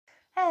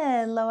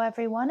Hello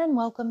everyone and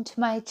welcome to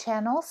my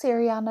channel,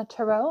 Siriana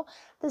Tarot.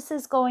 This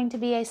is going to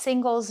be a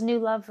singles new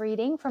love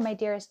reading for my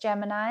dearest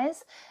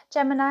Geminis.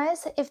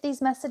 Geminis, if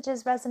these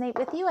messages resonate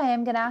with you, I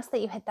am going to ask that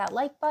you hit that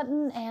like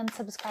button and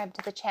subscribe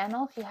to the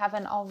channel if you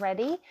haven't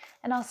already.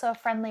 And also a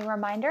friendly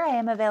reminder, I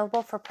am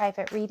available for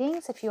private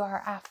readings if you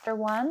are after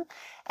one.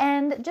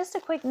 And just a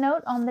quick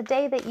note, on the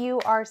day that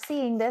you are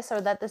seeing this or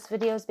that this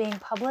video is being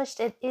published,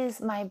 it is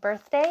my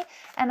birthday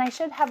and I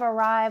should have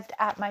arrived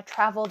at my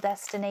travel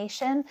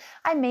destination.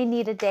 I may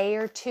need a day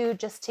or two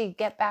just to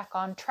get back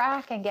on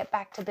track and get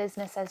back to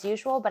business as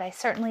usual, but I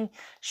certainly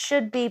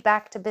should be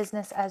back to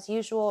business as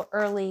usual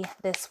early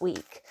this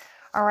week.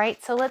 All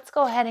right, so let's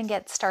go ahead and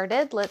get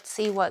started. Let's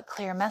see what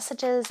clear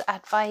messages,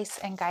 advice,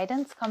 and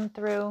guidance come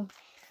through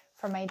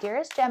for my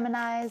dearest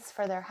Geminis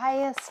for their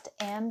highest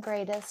and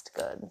greatest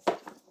good.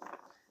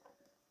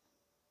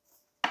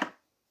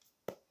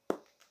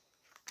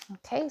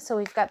 Okay, so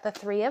we've got the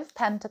Three of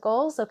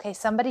Pentacles. Okay,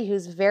 somebody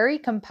who's very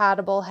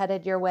compatible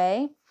headed your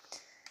way.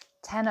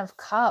 Ten of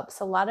Cups.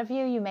 A lot of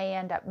you may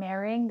end up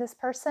marrying this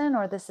person,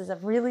 or this is a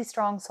really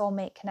strong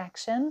soulmate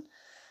connection.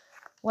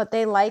 What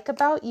they like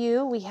about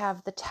you, we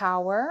have the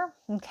Tower.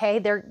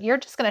 Okay, you're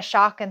just going to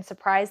shock and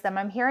surprise them.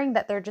 I'm hearing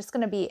that they're just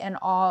going to be in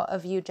awe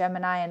of you,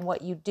 Gemini, and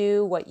what you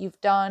do, what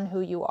you've done, who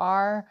you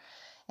are.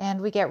 And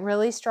we get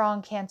really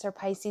strong Cancer,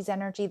 Pisces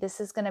energy.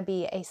 This is going to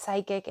be a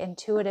psychic,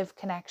 intuitive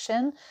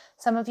connection.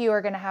 Some of you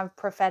are going to have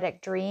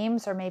prophetic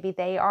dreams, or maybe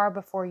they are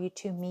before you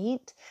two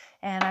meet.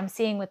 And I'm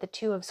seeing with the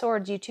Two of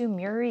Swords, you two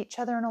mirror each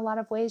other in a lot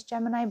of ways,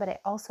 Gemini, but I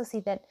also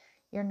see that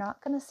you're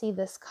not going to see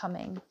this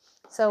coming.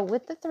 So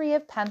with the Three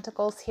of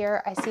Pentacles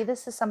here, I see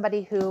this as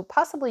somebody who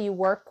possibly you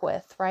work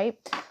with, right?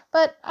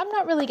 But I'm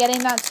not really getting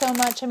that so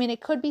much. I mean,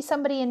 it could be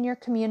somebody in your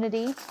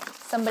community,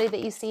 somebody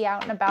that you see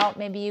out and about.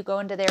 Maybe you go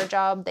into their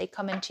job, they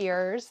come into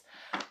yours.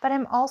 But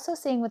I'm also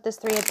seeing with this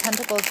Three of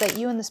Pentacles that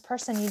you and this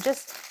person,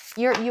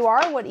 you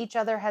are what each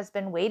other has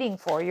been waiting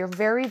for. You're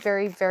very,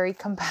 very, very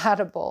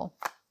compatible.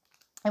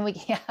 And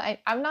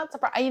I'm not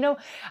surprised. You know,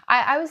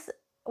 I was,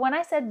 when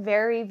I said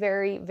very,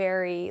 very,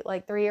 very,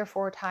 like 3 or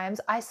 4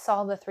 times, I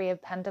saw the Three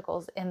of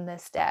Pentacles in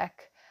this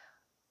deck.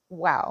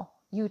 Wow,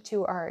 you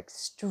two are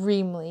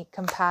extremely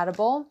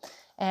compatible.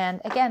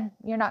 And again,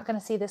 you're not going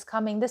to see this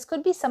coming. This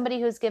could be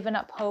somebody who's given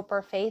up hope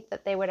or faith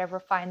that they would ever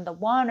find the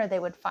one, or they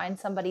would find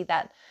somebody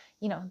that,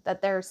 you know,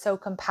 that they're so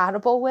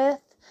compatible with.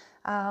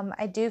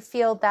 I do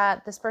feel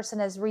that this person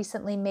has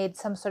recently made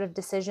some sort of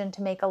decision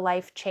to make a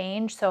life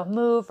change, so a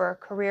move or a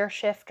career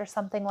shift or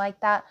something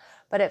like that,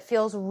 but it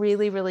feels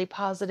really, really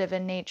positive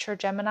in nature,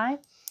 Gemini.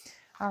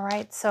 All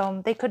right,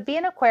 so they could be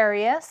an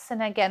Aquarius,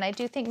 and again, I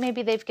do think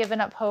maybe they've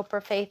given up hope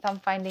or faith on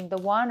finding the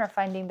one or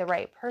finding the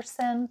right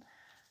person.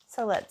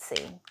 So let's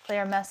see,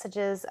 clear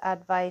messages,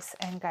 advice,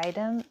 and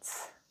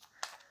guidance.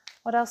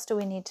 What else do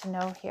we need to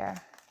know here?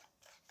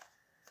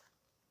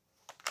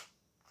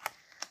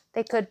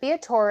 They could be a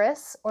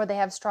Taurus, or they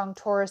have strong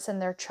Taurus in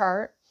their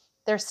chart.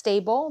 They're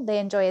stable. They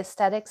enjoy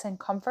aesthetics and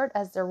comfort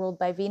as they're ruled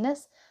by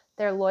Venus.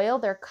 They're loyal.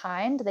 They're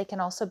kind. They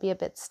can also be a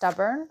bit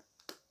stubborn.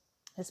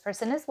 This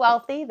person is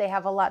wealthy. They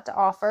have a lot to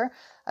offer.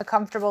 A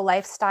comfortable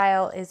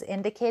lifestyle is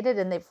indicated,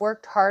 and they've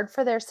worked hard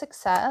for their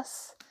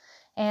success.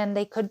 And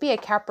they could be a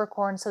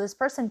Capricorn. So this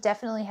person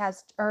definitely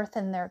has Earth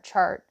in their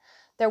chart.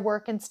 Their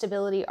work and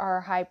stability are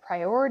a high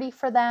priority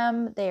for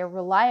them. They are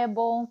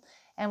reliable.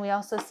 And we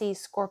also see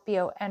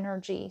Scorpio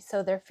energy.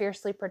 So they're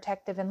fiercely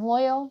protective and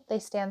loyal. They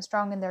stand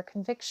strong in their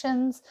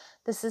convictions.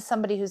 This is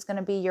somebody who's going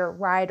to be your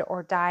ride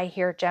or die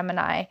here,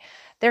 Gemini.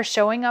 They're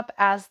showing up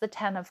as the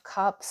Ten of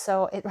Cups.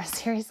 So it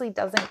seriously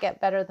doesn't get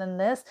better than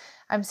this.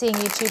 I'm seeing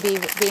you two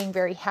being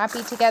very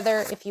happy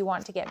together. If you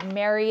want to get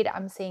married,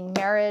 I'm seeing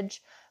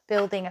marriage,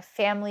 building a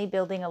family,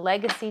 building a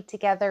legacy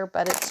together.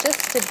 But it's just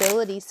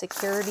stability,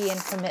 security,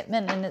 and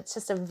commitment. And it's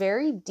just a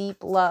very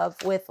deep love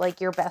with like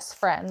your best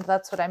friend.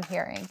 That's what I'm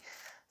hearing.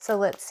 So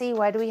let's see,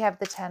 why do we have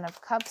the Ten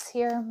of Cups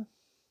here?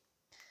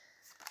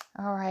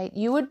 All right,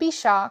 you would be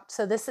shocked.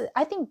 So this is,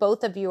 I think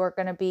both of you are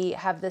going to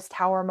have this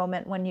Tower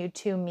moment when you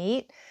two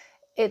meet.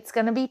 It's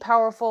going to be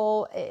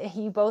powerful.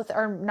 You both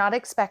are not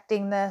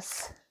expecting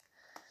this.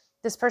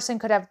 This person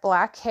could have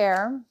black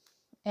hair,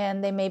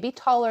 and they may be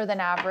taller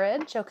than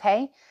average,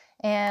 okay?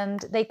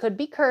 And they could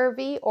be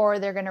curvy, or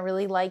they're going to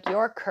really like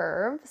your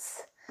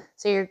curves.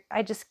 So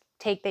I just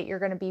take that you're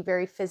going to be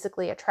very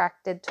physically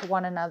attracted to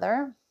one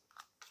another.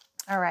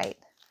 All right,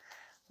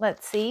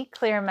 let's see,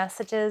 clear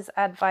messages,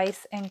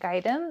 advice, and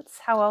guidance.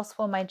 How else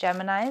will my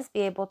Geminis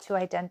be able to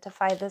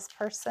identify this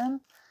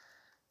person?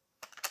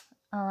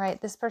 All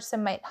right, this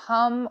person might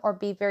hum or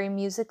be very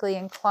musically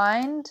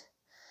inclined.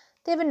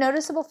 They have a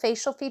noticeable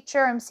facial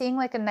feature. I'm seeing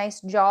like a nice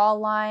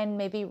jawline,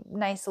 maybe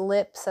nice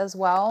lips as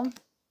well.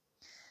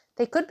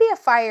 They could be a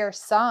fire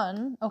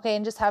sun, okay,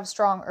 and just have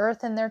strong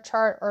earth in their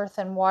chart, earth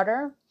and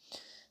water.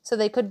 So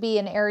they could be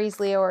an Aries,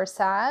 Leo, or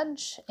Sag,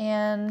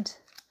 and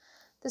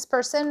this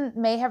person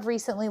may have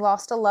recently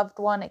lost a loved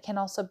one. It can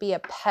also be a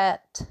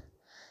pet.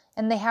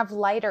 And they have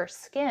lighter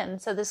skin.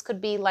 So this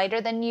could be lighter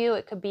than you.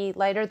 It could be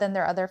lighter than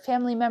their other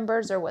family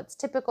members or what's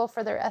typical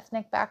for their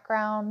ethnic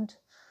background.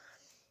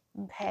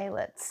 Okay,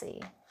 let's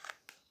see.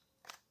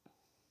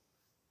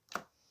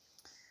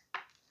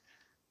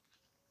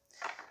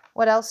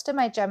 What else do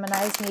my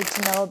Geminis need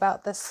to know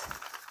about this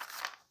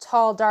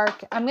tall,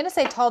 dark? I'm going to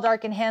say tall,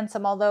 dark, and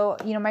handsome, although,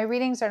 you know, my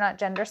readings are not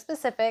gender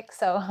specific,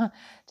 so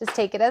just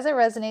take it as it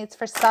resonates.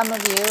 For some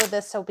of you,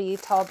 this will be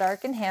tall,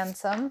 dark, and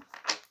handsome.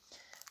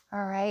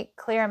 All right,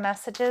 clear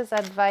messages,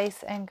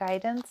 advice, and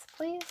guidance,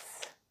 please.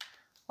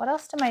 What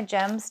else do my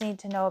gems need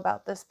to know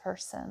about this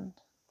person?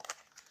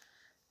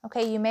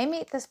 Okay, you may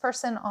meet this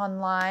person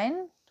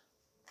online.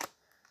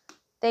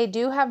 They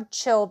do have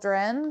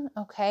children,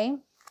 okay?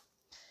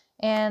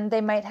 And they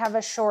might have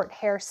a short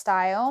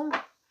hairstyle.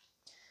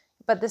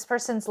 But this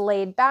person's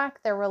laid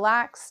back, they're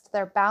relaxed,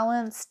 they're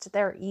balanced,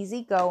 they're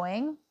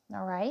easygoing,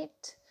 all right?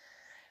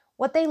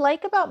 What they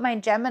like about my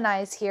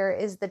Geminis here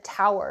is the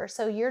Tower.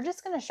 So you're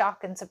just going to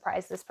shock and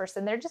surprise this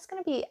person. They're just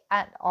going to be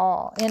in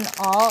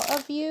awe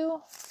of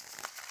you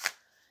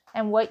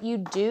and what you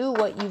do,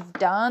 what you've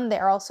done.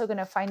 They're also going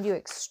to find you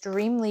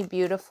extremely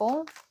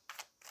beautiful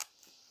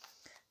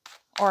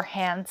or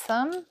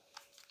handsome.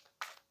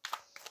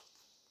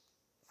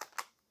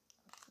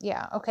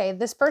 Yeah, okay.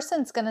 This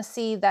person's going to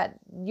see that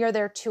you're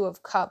their Two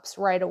of Cups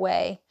right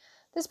away.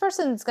 This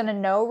person's going to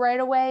know right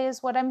away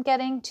is what I'm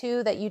getting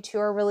to, that you two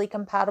are really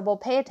compatible.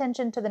 Pay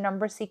attention to the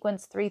number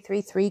sequence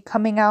 333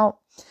 coming out.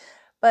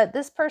 But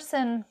this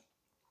person,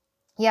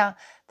 yeah,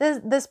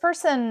 this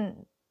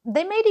person,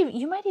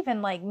 you might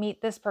even like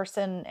meet this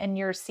person and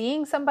you're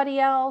seeing somebody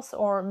else,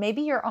 or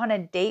maybe you're on a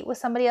date with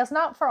somebody else.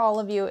 Not for all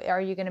of you are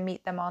you going to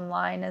meet them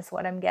online is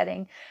what I'm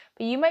getting.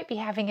 But you might be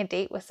having a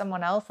date with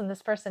someone else and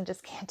this person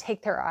just can't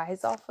take their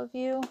eyes off of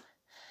you.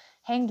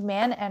 Hanged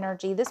Man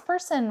energy. This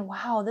person,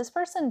 wow, this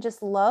person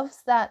just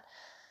loves that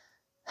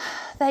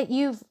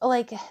you've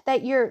like,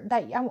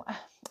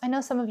 I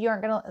know some of you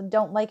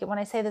don't like it when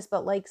I say this,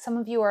 but like some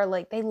of you are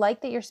like, they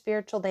like that you're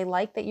spiritual. They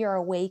like that you're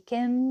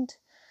awakened.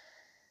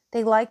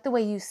 They like the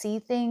way you see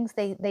things.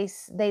 They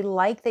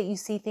like that you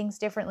see things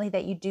differently,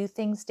 that you do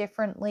things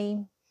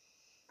differently.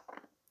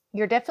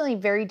 You're definitely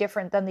very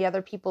different than the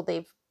other people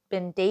they've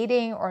been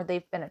dating or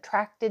they've been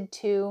attracted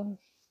to.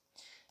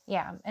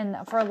 Yeah, and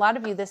for a lot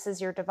of you, this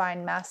is your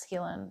divine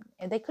masculine.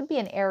 They could be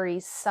an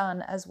Aries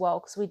sun as well,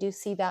 because we do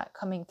see that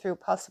coming through,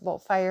 possible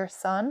fire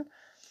sun.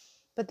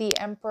 But the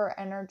Emperor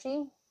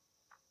energy.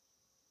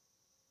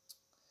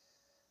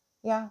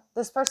 Yeah,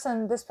 this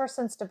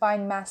person's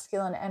divine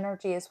masculine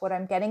energy is what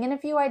I'm getting. And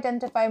if you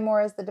identify more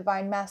as the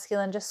divine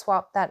masculine, just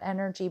swap that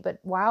energy.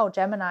 But wow,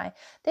 Gemini,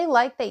 they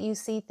like that you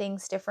see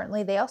things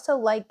differently. They also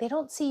like, they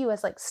don't see you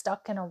as like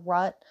stuck in a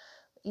rut,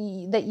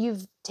 that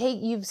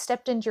you've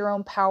stepped into your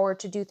own power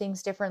to do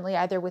things differently,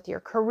 either with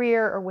your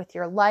career or with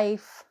your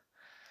life.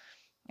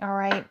 All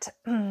right.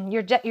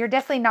 You're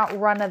definitely not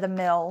run of the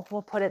mill.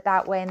 We'll put it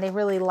that way. And they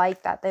really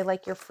like that. They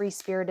like your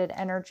free-spirited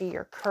energy,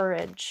 your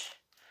courage.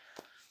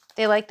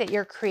 They like that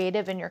you're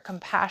creative and you're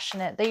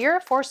compassionate, that you're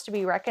a force to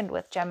be reckoned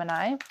with,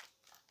 Gemini.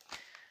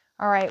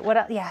 All right. What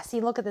else? Yeah.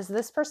 See, look at this.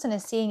 This person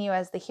is seeing you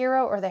as the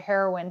hero or the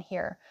heroine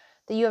here,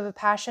 that you have a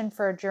passion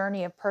for a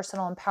journey of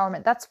personal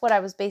empowerment. That's what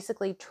I was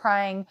basically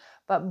trying,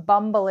 but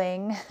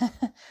bumbling,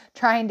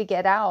 trying to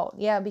get out.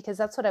 Yeah, because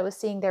that's what I was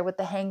seeing there with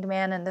the Hanged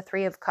Man and the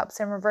Three of Cups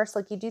in reverse.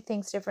 Like you do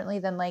things differently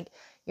than like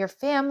your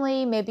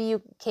family. Maybe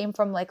you came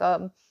from like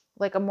a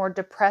more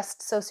depressed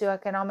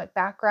socioeconomic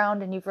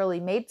background and you've really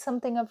made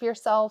something of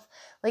yourself.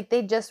 Like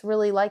they just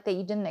really like that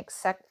you didn't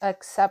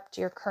accept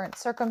your current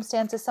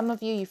circumstances. Some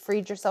of you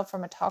freed yourself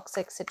from a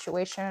toxic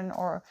situation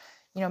or,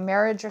 you know,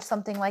 marriage or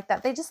something like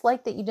that. They just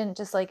like that you didn't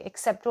just like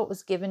accept what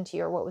was given to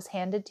you or what was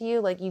handed to you.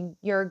 Like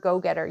you're a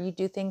go-getter. You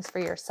do things for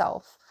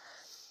yourself.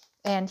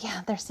 And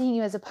yeah, they're seeing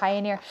you as a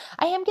pioneer.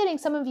 I am getting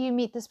some of you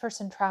meet this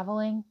person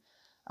traveling.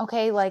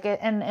 Okay, like,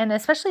 and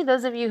especially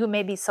those of you who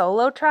may be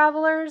solo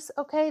travelers,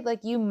 okay,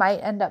 like you might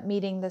end up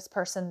meeting this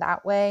person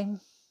that way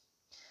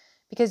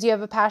because you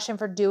have a passion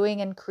for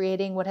doing and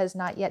creating what has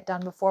not yet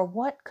done before.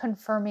 What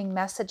confirming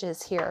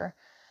messages here.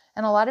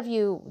 And a lot of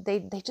you,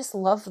 they just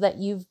love that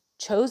you've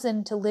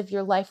chosen to live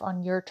your life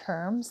on your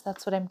terms.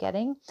 That's what I'm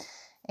getting.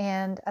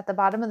 And at the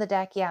bottom of the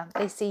deck, yeah,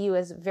 they see you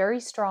as very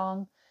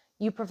strong.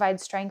 You provide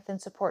strength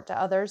and support to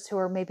others who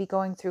are maybe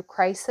going through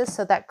crisis.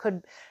 So that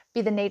could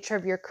be the nature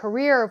of your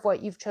career, of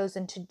what you've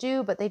chosen to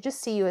do, but they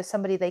just see you as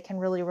somebody they can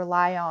really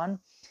rely on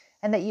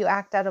and that you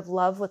act out of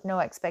love with no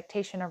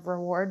expectation of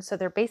reward. So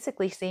they're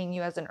basically seeing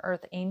you as an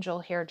earth angel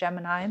here,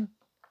 Gemini.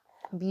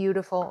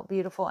 Beautiful,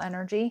 beautiful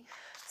energy.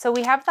 So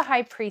we have the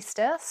High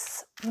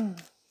Priestess. All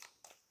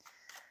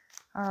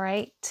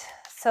right.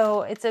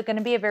 So it's going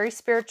to be a very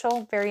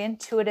spiritual, very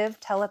intuitive,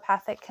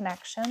 telepathic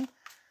connection.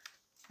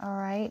 All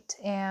right.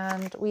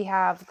 And we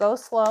have go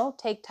slow,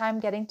 take time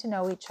getting to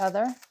know each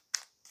other.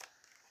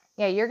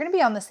 Yeah, you're going to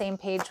be on the same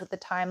page with the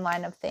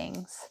timeline of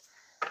things.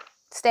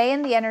 Stay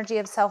in the energy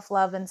of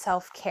self-love and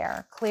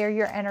self-care. Clear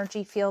your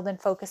energy field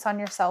and focus on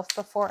yourself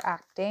before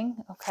acting,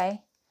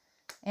 okay?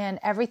 And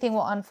everything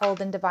will unfold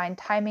in divine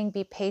timing.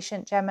 Be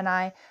patient,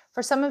 Gemini.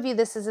 For some of you,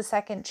 this is a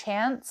second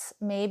chance.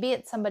 Maybe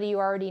it's somebody you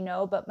already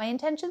know, but my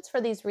intentions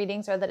for these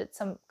readings are that it's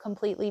some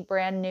completely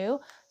brand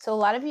new. So a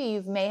lot of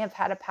you may have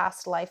had a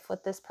past life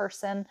with this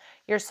person.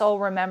 Your soul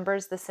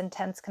remembers this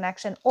intense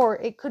connection, or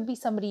it could be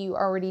somebody you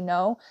already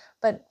know,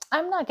 but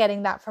I'm not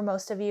getting that for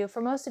most of you.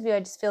 For most of you, I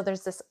just feel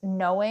there's this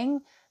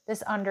knowing,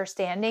 this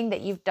understanding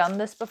that you've done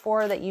this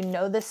before, that you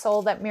know this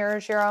soul that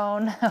mirrors your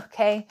own,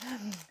 okay?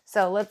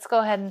 So let's go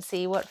ahead and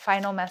see what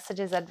final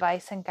messages,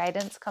 advice, and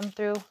guidance come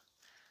through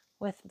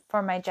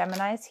for my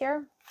Geminis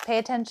here. Pay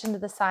attention to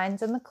the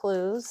signs and the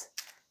clues,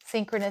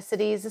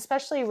 synchronicities,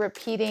 especially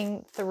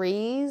repeating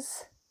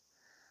threes.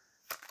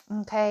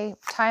 Okay,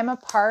 time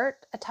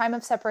apart, a time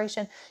of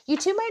separation. You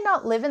two might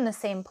not live in the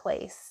same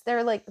place.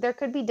 There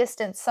could be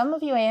distance. Some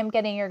of you, I am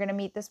getting, you're going to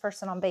meet this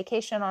person on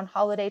vacation, on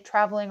holiday,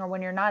 traveling, or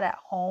when you're not at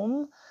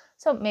home.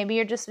 So maybe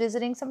you're just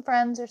visiting some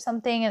friends or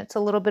something and it's a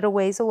little bit of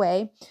ways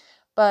away.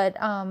 But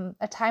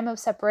a time of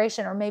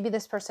separation, or maybe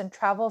this person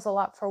travels a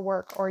lot for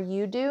work, or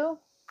you do.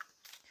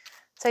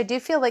 So I do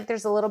feel like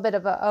there's a little bit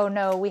of a, oh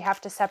no, we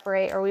have to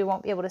separate, or we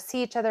won't be able to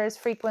see each other as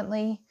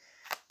frequently.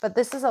 But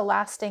this is a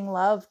lasting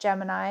love,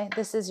 Gemini.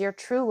 This is your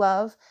true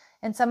love.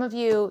 And some of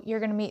you, you're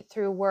going to meet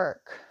through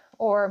work,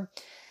 or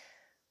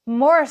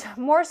more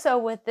so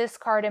with this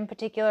card in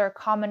particular,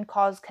 common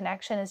cause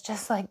connection is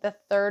just like the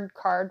third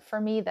card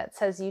for me that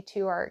says you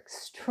two are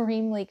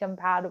extremely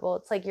compatible.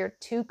 It's like you're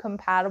too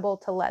compatible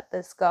to let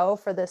this go,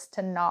 for this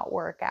to not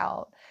work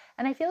out.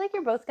 And I feel like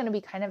you're both going to be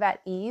kind of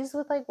at ease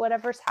with like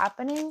whatever's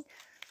happening.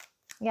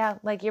 Yeah,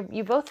 like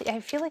you both, I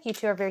feel like you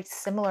two are very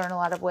similar in a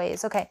lot of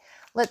ways. Okay,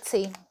 let's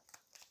see.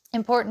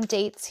 Important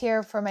dates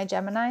here for my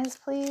Geminis,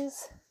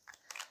 please.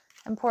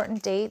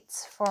 Important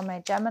dates for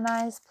my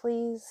Geminis,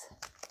 please.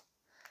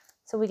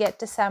 So we get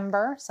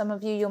December. Some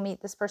of you, you'll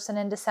meet this person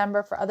in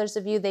December. For others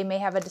of you, they may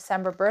have a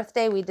December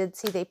birthday. We did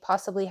see they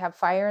possibly have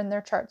fire in their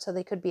chart, so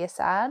they could be a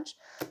Sag.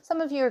 Some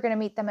of you are going to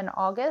meet them in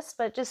August,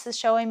 but just is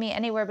showing me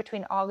anywhere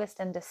between August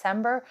and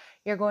December,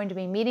 you're going to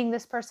be meeting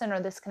this person, or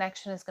this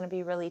connection is going to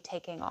be really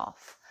taking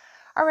off.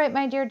 All right,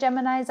 my dear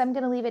Geminis, I'm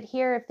going to leave it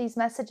here. If these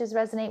messages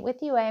resonate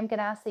with you, I am going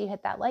to ask that you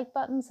hit that like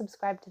button,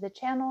 subscribe to the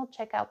channel,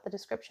 check out the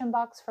description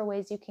box for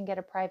ways you can get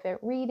a private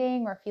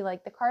reading, or if you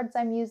like the cards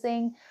I'm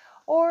using,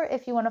 or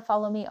if you want to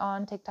follow me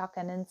on TikTok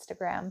and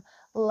Instagram.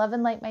 Love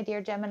and light, my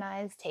dear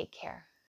Geminis. Take care.